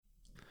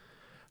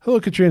Hello,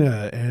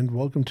 Katrina, and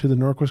welcome to the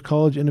Norquest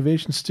College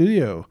Innovation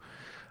Studio.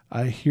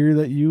 I hear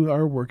that you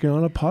are working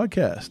on a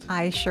podcast.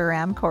 I sure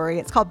am, Corey.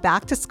 It's called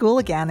Back to School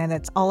Again, and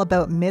it's all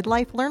about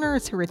midlife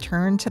learners who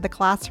return to the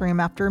classroom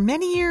after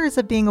many years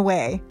of being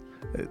away.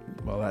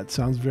 Well, that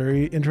sounds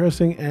very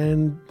interesting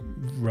and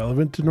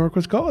relevant to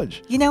Norquest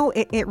College. You know,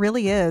 it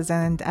really is.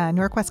 And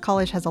Norquest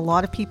College has a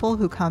lot of people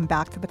who come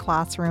back to the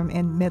classroom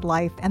in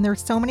midlife. And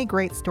there's so many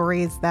great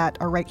stories that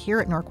are right here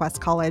at Norquest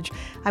College.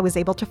 I was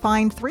able to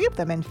find 3 of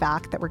them, in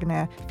fact, that we're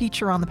going to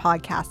feature on the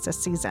podcast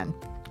this season.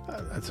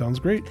 That sounds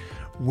great.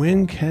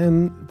 When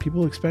can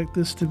people expect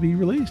this to be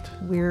released?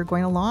 We're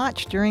going to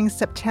launch during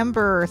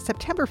September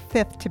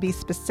 5th to be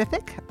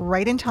specific,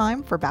 right in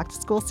time for back to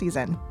school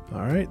season.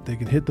 All right. They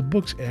can hit the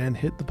books and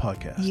hit the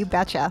podcast. You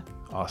betcha.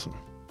 Awesome.